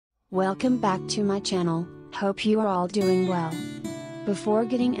Welcome back to my channel, hope you are all doing well. Before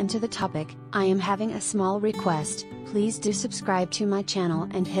getting into the topic, I am having a small request, please do subscribe to my channel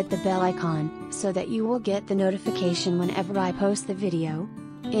and hit the bell icon, so that you will get the notification whenever I post the video.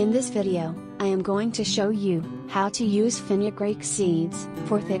 In this video, I am going to show you, how to use fenugreek seeds,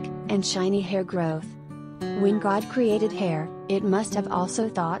 for thick, and shiny hair growth. When God created hair, it must have also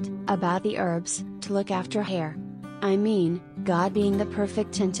thought, about the herbs, to look after hair. I mean, God being the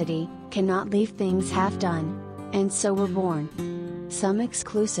perfect entity, cannot leave things half done. And so were born some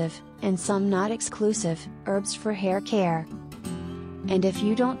exclusive, and some not exclusive, herbs for hair care. And if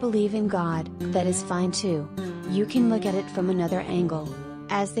you don't believe in God, that is fine too. You can look at it from another angle.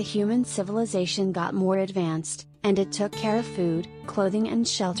 As the human civilization got more advanced, and it took care of food, clothing and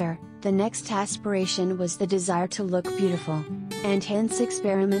shelter, the next aspiration was the desire to look beautiful. And hence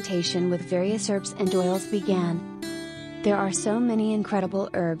experimentation with various herbs and oils began. There are so many incredible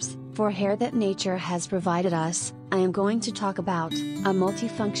herbs, for hair that nature has provided us. I am going to talk about, a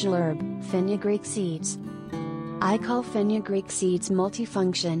multifunctional herb, fenugreek seeds. I call fenugreek seeds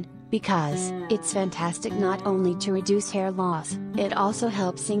multifunction, because, it's fantastic not only to reduce hair loss, it also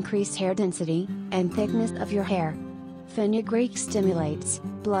helps increase hair density, and thickness of your hair. Fenugreek stimulates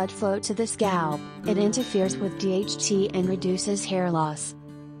blood flow to the scalp, it interferes with DHT and reduces hair loss.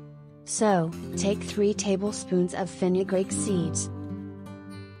 So, take 3 tablespoons of fenugreek seeds.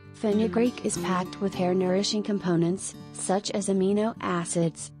 Fenugreek is packed with hair-nourishing components, such as amino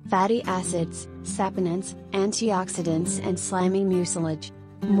acids, fatty acids, saponins, antioxidants and slimy mucilage.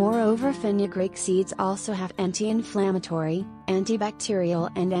 Moreover, fenugreek seeds also have anti-inflammatory,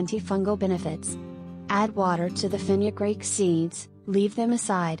 antibacterial and antifungal benefits. Add water to the fenugreek seeds, leave them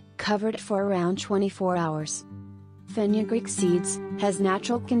aside, covered for around 24 hours. Fenugreek seeds has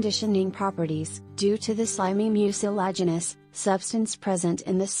natural conditioning properties due to the slimy mucilaginous substance present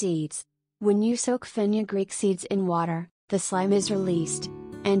in the seeds. When you soak fenugreek seeds in water, the slime is released,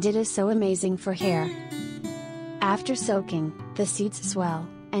 and it is so amazing for hair. After soaking, the seeds swell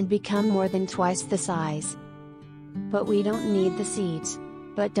and become more than twice the size. But we don't need the seeds.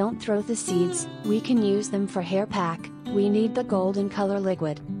 But don't throw the seeds, we can use them for hair pack. We need the golden color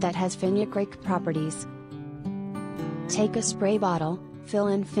liquid that has fenugreek properties. Take a spray bottle, fill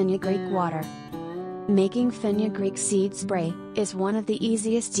in fenugreek water. Making fenugreek seed spray is one of the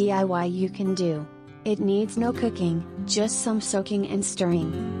easiest DIY you can do. It needs no cooking, just some soaking and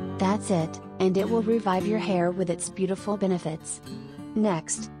stirring. That's it, and it will revive your hair with its beautiful benefits.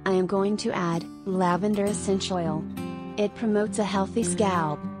 Next, I am going to add lavender essential oil. It promotes a healthy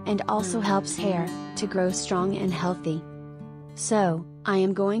scalp, and also helps hair to grow strong and healthy. So, I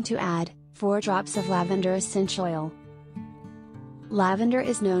am going to add 4 drops of lavender essential oil. Lavender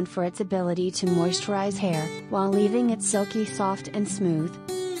is known for its ability to moisturize hair, while leaving it silky soft and smooth.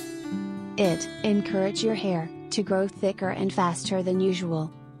 It encourages your hair to grow thicker and faster than usual.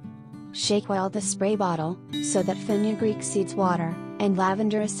 Shake well the spray bottle, so that fenugreek seeds water, and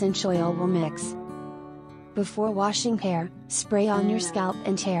lavender essential oil will mix. Before washing hair, spray on your scalp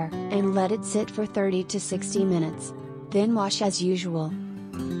and hair, and let it sit for 30 to 60 minutes. Then wash as usual.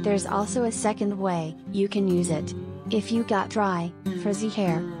 There's also a second way you can use it. If you got dry, frizzy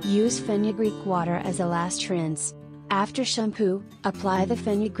hair, use fenugreek water as a last rinse. After shampoo, apply the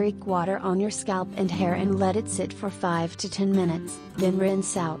fenugreek water on your scalp and hair and let it sit for 5 to 10 minutes, then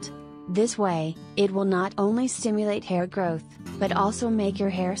rinse out. This way, it will not only stimulate hair growth, but also make your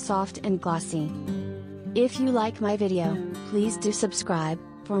hair soft and glossy. If you like my video, please do subscribe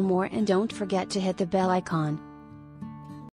for more and don't forget to hit the bell icon.